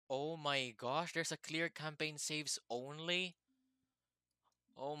Oh my gosh, there's a clear campaign saves only?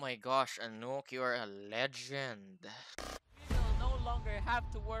 Oh my gosh, Anook, you're a legend. We will no longer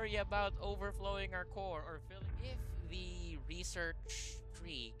have to worry about overflowing our core or filling if the research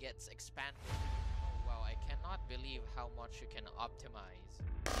tree gets expanded. Oh wow, I cannot believe how much you can optimize.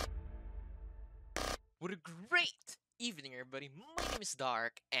 What a great evening, everybody. My name is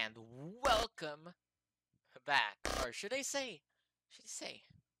Dark, and welcome back. Or should I say,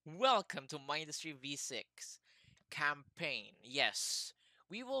 welcome to Mindustry V6 Campaign. Yes,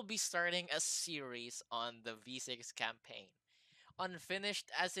 we will be starting a series on the V6 campaign. Unfinished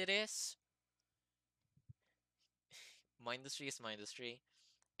as it is, Mindustry is Mindustry,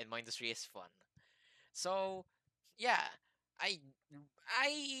 and Mindustry is fun. So, yeah, I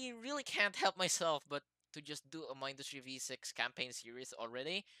I really can't help myself but to just do a Mindustry V6 campaign series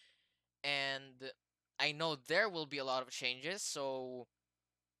already, and I know there will be a lot of changes, so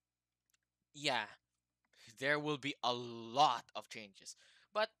yeah, there will be a lot of changes.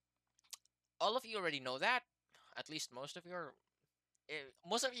 But all of you already know that. At least most of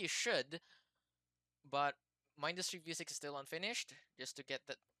you should. But Mindustry V6 is still unfinished. Just to get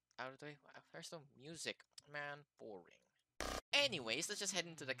that out of the way. Wow, there's no music. Man, boring. Anyways, let's just head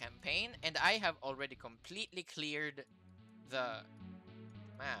into the campaign. And I have already completely cleared the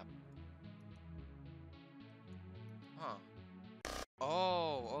map. Huh.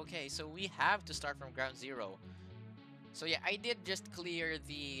 Oh, okay. So we have to start from ground zero. So yeah, I did just clear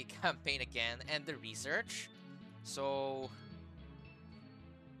the campaign again and the research. So,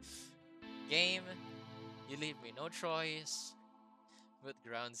 game, you leave me no choice but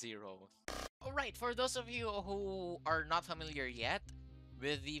ground zero. Alright, for those of you who are not familiar yet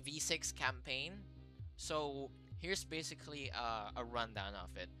with the V6 campaign, so here's basically a rundown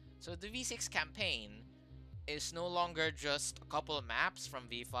of it. So the V6 campaign is no longer just a couple of maps from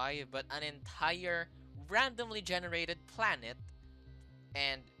V5, but an entire randomly generated planet,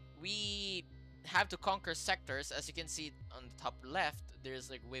 and we have to conquer sectors. As you can see on the top left, there's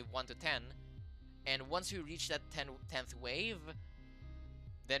like wave 1 to 10, and once we reach that 10th wave,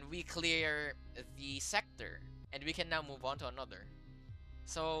 then we clear the sector, and we can now move on to another.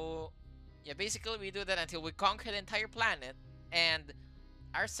 So, yeah, basically we do that until we conquer the entire planet, and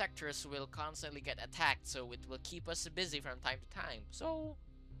our sectors will constantly get attacked, so it will keep us busy from time to time. So,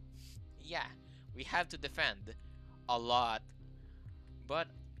 yeah, we have to defend a lot. But,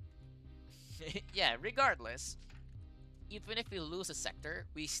 yeah, regardless, even if we lose a sector,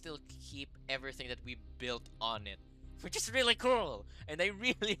 we still keep everything that we built on it, which is really cool. And I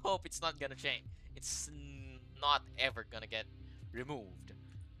really hope it's not gonna change. It's not ever gonna get removed.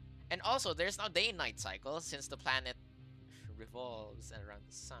 And also, there's no day and night cycle since the planet revolves around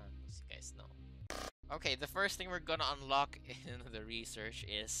the sun, as you guys know. Okay, the first thing we're gonna unlock in the research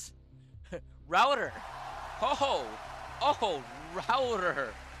is router. Oh, oh,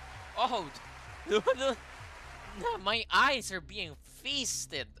 router. Oh, my eyes are being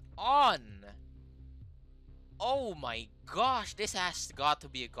feasted on. Oh my gosh, this has got to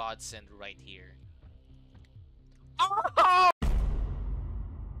be a godsend right here. Oh!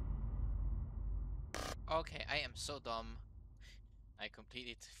 Okay, I am so dumb. I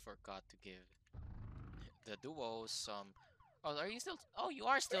completely forgot to give the duo some. Oh, are you still? Oh, you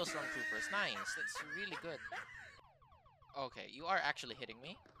are still stormtroopers. Nice. That's really good. Okay, you are actually hitting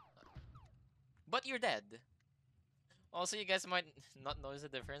me, but you're dead. Also, you guys might not notice the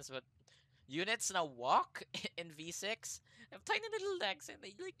difference, but units now walk in V6. Have tiny little legs, and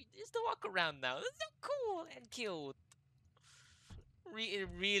they like just walk around now. That's so cool and cute.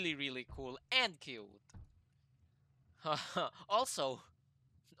 Really, really cool and cute. also,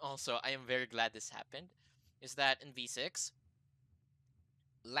 also, I am very glad this happened. Is that in V6,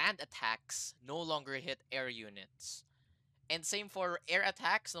 land attacks no longer hit air units, and same for air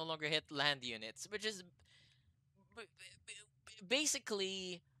attacks no longer hit land units, which is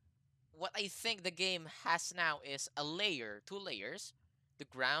basically what I think the game has now is a layer, two layers, the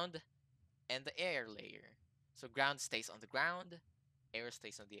ground and the air layer. So ground stays on the ground, air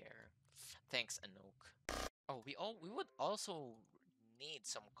stays on the air. Thanks, Anouk. Oh, we would also need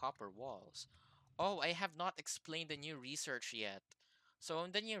some copper walls. Oh, I have not explained the new research yet. So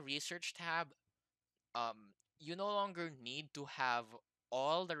in the new research tab, you no longer need to have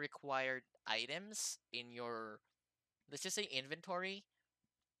all the required items in your, let's just say, inventory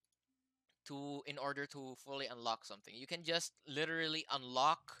to in order to fully unlock something. You can just literally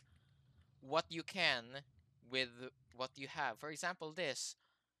unlock what you can with what you have. For example, this,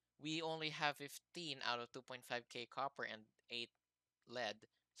 we only have 15 out of 2.5k copper and 8 lead.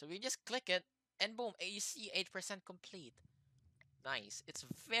 So we just click it and boom, you see 8% complete. Nice. It's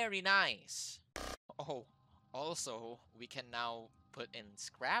very nice. Oh, also, we can now put in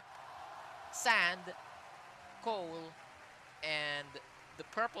scrap, sand, coal, and the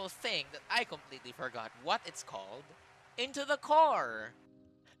purple thing that I completely forgot what it's called into the core,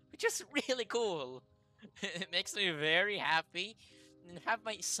 which is really cool. It makes me very happy and have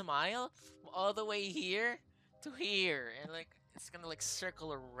my smile all the way here to here, and like it's gonna like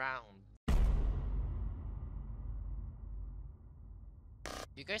circle around.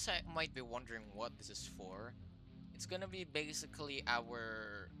 You guys might be wondering what this is for. It's gonna be basically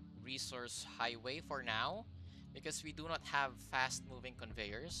our resource highway for now, because we do not have fast moving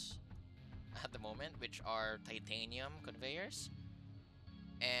conveyors at the moment, which are titanium conveyors.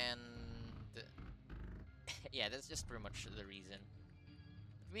 And yeah, that's just pretty much the reason.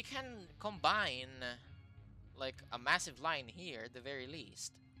 We can combine like a massive line here at the very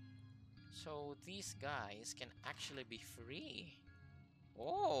least. So these guys can actually be free.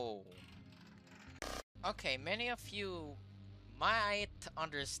 Oh. Okay, many of you might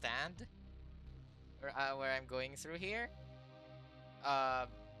understand where I'm going through here. Uh,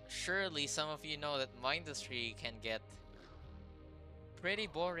 Surely some of you know that Mindustry can get pretty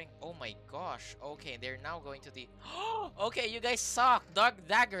boring. Oh my gosh. Okay, they're now going to the... Okay, you guys suck. Dog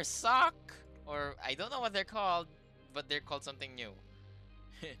daggers suck. Or I don't know what they're called, but they're called something new.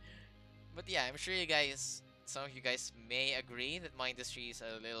 But yeah, I'm sure you guys, some of you guys may agree that Mindustry is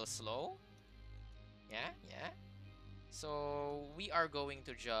a little slow. Yeah, yeah. So we are going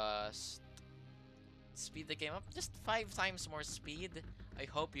to just speed the game up just 5 times more speed. I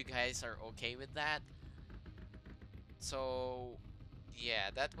hope you guys are okay with that. So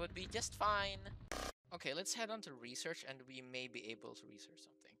yeah, that would be just fine. Okay, let's head on to research and we may be able to research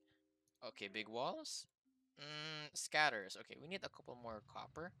something. Okay, big walls. Scatters. Okay, we need a couple more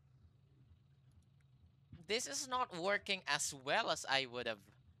copper. This is not working as well as I would have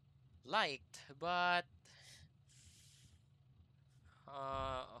liked, but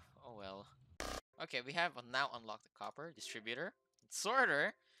oh well. Okay, we have now unlocked the copper distributor,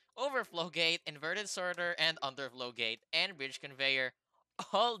 sorter, overflow gate, inverted sorter, and underflow gate, and bridge conveyor,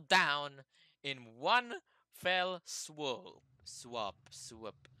 all down in one fell swoop. Swap,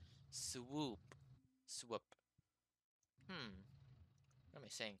 swoop, swoop, swoop. What am I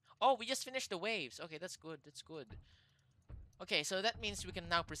saying? Oh, we just finished the waves. Okay, that's good. That's good. Okay, so that means we can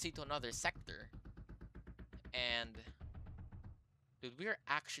now proceed to another sector. And dude, we're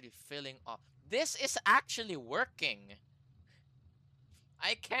actually filling up. This is actually working.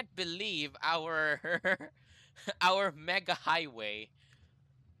 I can't believe our our mega highway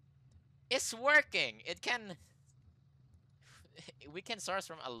is working. It can we can source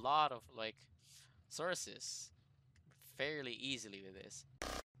from a lot of like sources fairly easily with this.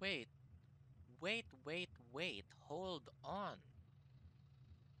 Wait, wait. Hold on.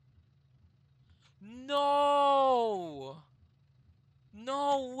 No!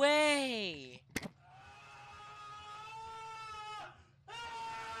 No way!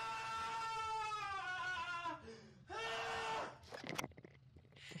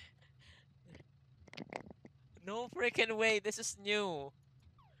 No freaking way, this is new.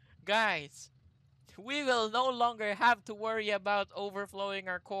 Guys, we will no longer have to worry about overflowing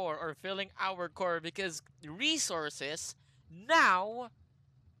our core or filling our core because resources now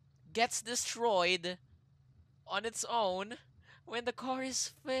gets destroyed on its own when the core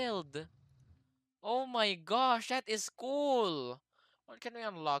is filled. Oh my gosh, that is cool. What can we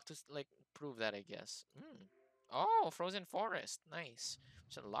unlock to like prove that, I guess? Oh, frozen forest. Nice.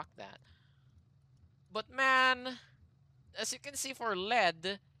 Should unlock that. But man, as you can see for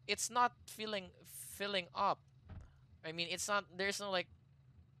lead, it's not filling up. I mean, it's not. There's no like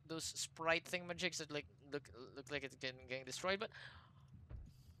those sprite thingamajigs that like look like it's getting destroyed. But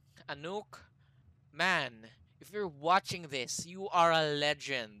Anouk, man, if you're watching this, you are a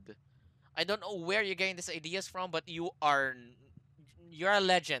legend. I don't know where you're getting these ideas from, but you're a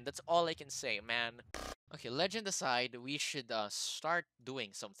legend. That's all I can say, man. Okay, legend aside, we should start doing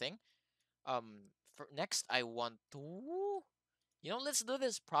something. For next, I want to, let's do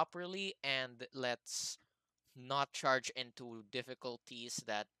this properly and let's not charge into difficulties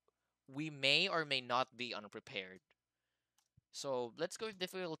that we may or may not be unprepared. So let's go with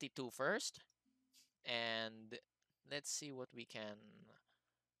difficulty 2 first, and let's see what we're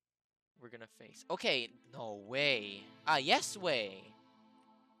gonna face. Okay, no way. Ah, yes way.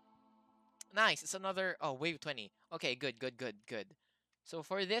 Nice, it's another, oh, wave 20. Okay, good. So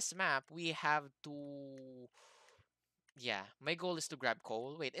for this map, we have to, yeah, my goal is to grab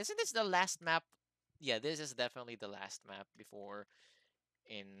coal. Wait, isn't this the last map? Yeah, this is definitely the last map before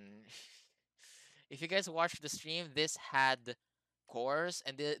in... If you guys watched the stream, this had course.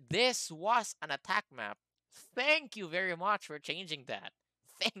 And this was an attack map. Thank you very much for changing that.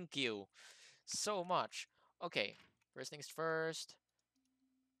 Thank you so much. Okay, first things first.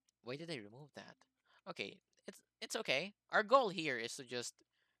 Why did I remove that? Okay, it's okay. Our goal here is to just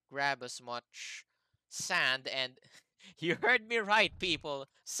grab as much sand and you heard me right, people.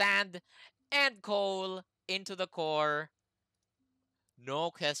 Sand and coal into the core.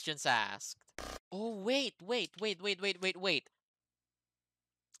 No questions asked. Oh, wait.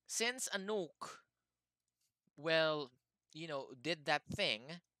 Since Anouk, well, did that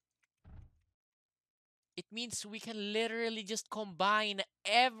thing, it means we can literally just combine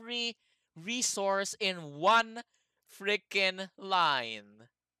every resource in one freaking line.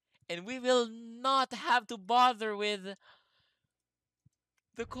 And we will not have to bother with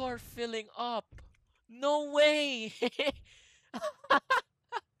the core filling up. No way!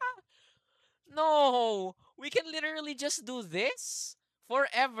 No! We can literally just do this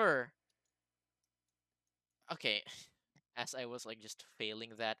forever. Okay, as I was like just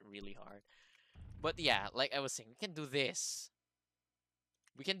failing that really hard. But yeah, like I was saying, we can do this.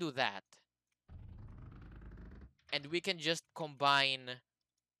 We can do that. And we can just combine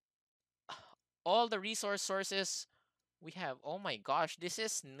all the resource sources we have. Oh my gosh, this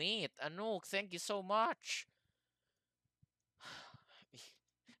is neat. Anouk, thank you so much.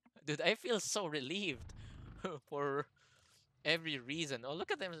 Dude, I feel so relieved for every reason. Oh, look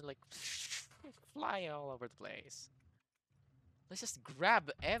at them like fly all over the place. Let's just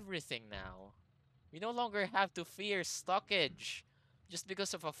grab everything now. We no longer have to fear stockage just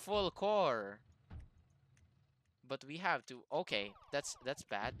because of a full core. But we have to. Okay, that's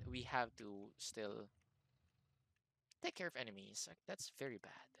bad. We have to still take care of enemies. Like, that's very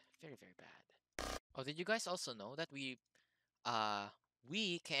bad. Very, very bad. Oh, did you guys also know that uh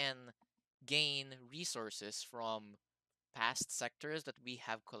we can gain resources from past sectors that we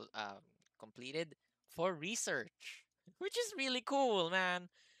have completed for research, which is really cool, man.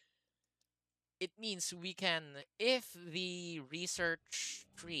 It means we can, if the research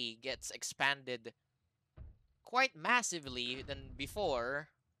tree gets expanded quite massively than before,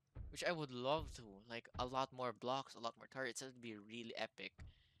 which I would love to, like a lot more blocks, a lot more turrets, it would be really epic.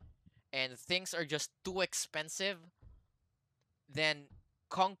 And things are just too expensive, then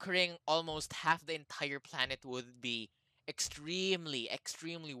conquering almost half the entire planet would be extremely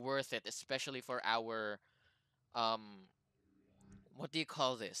worth it, especially for our um what do you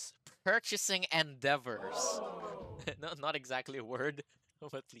call this? Purchasing endeavors. No, not exactly a word,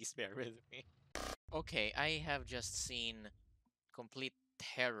 but please bear with me. Okay, I have just seen complete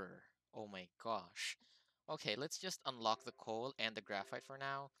terror. Oh my gosh. Okay, let's just unlock the coal and the graphite for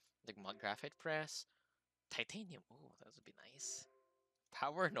now. The graphite press. Titanium. Oh, that would be nice.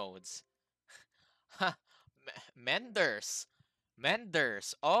 Power nodes. Ha! Menders!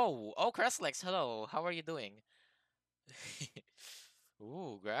 Menders! Oh, Crestlex, hello. How are you doing?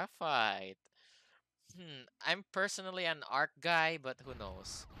 Ooh, graphite. I'm personally an arc guy, but who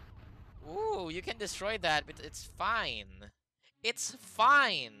knows? Ooh, you can destroy that, but it's fine. It's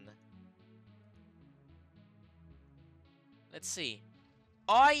fine. Let's see.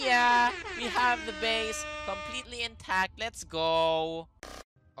 Oh yeah, we have the base completely intact. Let's go.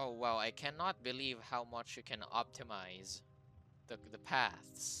 Oh wow, I cannot believe how much you can optimize the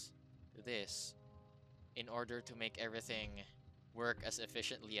paths to this in order to make everything work as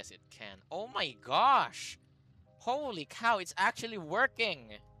efficiently as it can. Oh my gosh! Holy cow, it's actually working!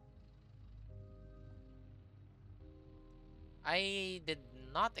 I did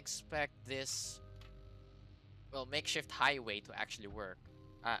not expect this, well, makeshift highway to actually work.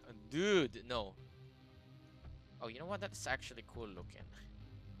 Uh, Dude, no. Oh, you know what? That's actually cool looking.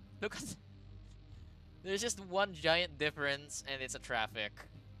 Look at... There's just one giant difference, and it's a traffic.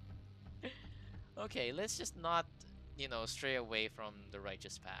 Okay, let's just not, stray away from the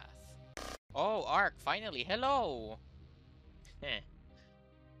righteous path. Oh, Ark, finally. Hello! Heh.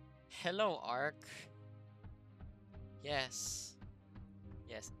 Hello, Ark. Yes.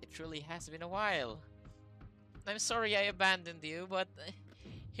 Yes, it truly has been a while. I'm sorry I abandoned you, but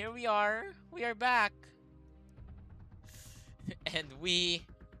here we are. We are back. And we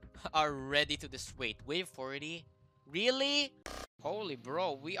are ready to wait, wave 40? Really? Holy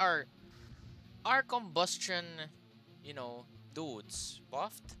bro, we are... Our combustion, you know, dudes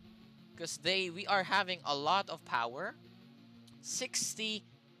buffed? Because we are having a lot of power. 60,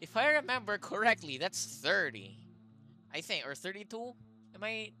 if I remember correctly, that's 30. I think, or 32? Am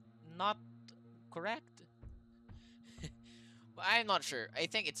I not correct? I'm not sure. I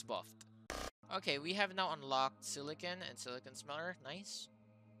think it's buffed. Okay, we have now unlocked silicon and silicon smelter. Nice.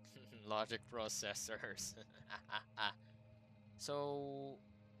 Logic processors. So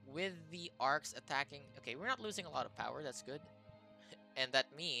with the arcs attacking, okay, we're not losing a lot of power. That's good, and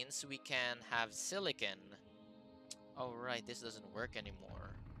that means we can have silicon. Oh right, this doesn't work anymore.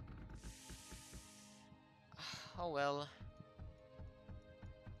 Oh well,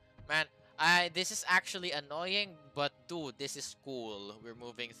 man. This is actually annoying, but dude, this is cool. We're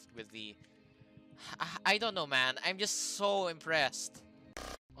moving with the. I don't know, man. I'm just so impressed.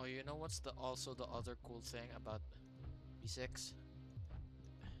 Oh, you know what's the also the other cool thing about V6?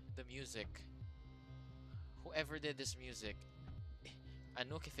 The music. Whoever did this music,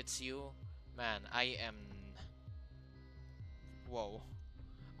 Anouk, if it's you, man, I am. Whoa.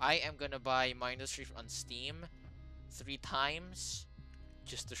 I am gonna buy Mindustry on Steam 3 times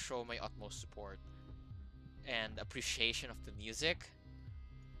just to show my utmost support and appreciation of the music.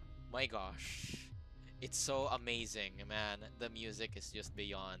 My gosh. It's so amazing, man. The music is just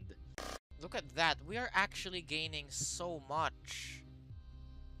beyond. Look at that. We are actually gaining so much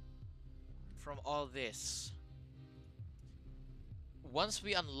from all this. Once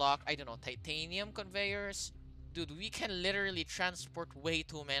we unlock, I don't know, titanium conveyors, dude, we can literally transport way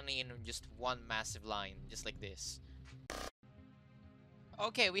too many in just one massive line, just like this.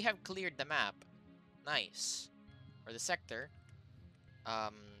 Okay, we have cleared the map. Nice. Or the sector.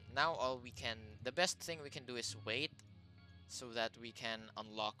 Um, Now the best thing we can do is wait so that we can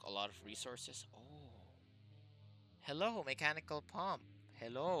unlock a lot of resources. Oh. Hello, mechanical pump.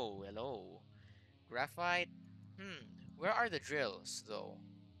 Hello, hello. Graphite. Hmm, where are the drills, though?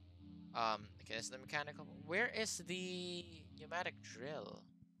 Okay, that's the mechanical. Where is the pneumatic drill?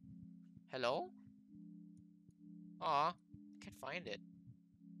 Hello? Aw, can't find it.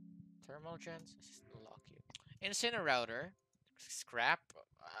 Thermal gens? Just unlock you. Incinerator. Scrap.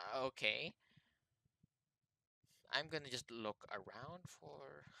 Okay. I'm gonna just look around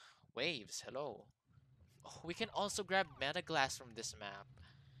for waves. Hello. Oh, we can also grab metaglass from this map,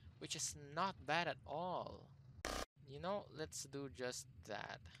 which is not bad at all. You know, let's do just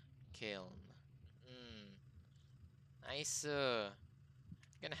that. Kiln. Hmm. Nice.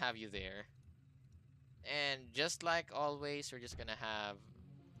 Gonna have you there. And just like always, we're just gonna have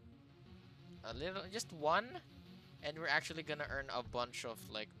a little, just one, and we're actually gonna earn a bunch of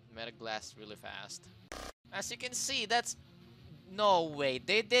like metaglass really fast. As you can see, that's no way.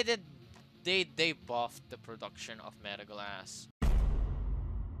 They didn't. They buffed the production of metaglass.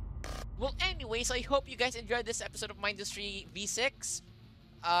 Well, anyways, I hope you guys enjoyed this episode of Mindustry V6.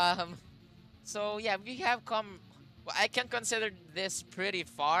 Um, so yeah, we have come. Well, I can consider this pretty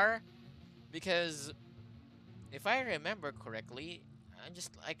far because if I remember correctly,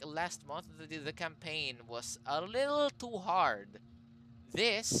 just like last month, the campaign was a little too hard.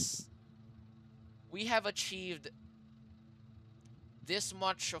 This, we have achieved this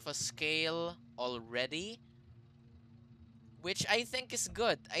much of a scale already, which I think is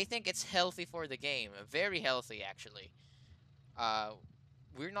good. I think it's healthy for the game. Very healthy, actually. Uh,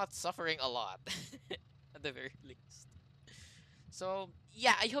 we're not suffering a lot, at the very least. So,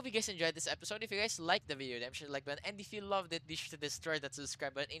 yeah, I hope you guys enjoyed this episode. If you guys liked the video, then sure to like button. And if you loved it, be sure to destroy that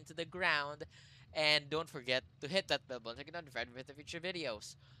subscribe button into the ground. And don't forget to hit that bell button to get notified with the future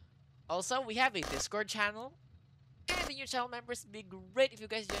videos. Also, we have a Discord channel. And the new channel members, it'd be great if you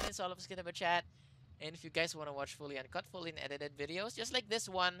guys join in so all of us can have a chat. And if you guys want to watch fully uncut, fully unedited videos, just like this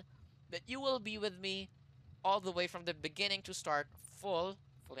one, that you will be with me all the way from the beginning to start, fully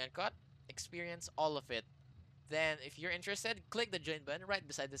uncut, experience all of it. Then, if you're interested, click the join button right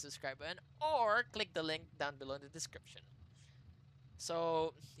beside the subscribe button, or click the link down below in the description.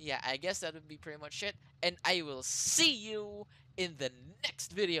 So, yeah, I guess that would be pretty much it, and I will see you in the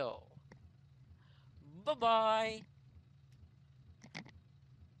next video. Bye-bye!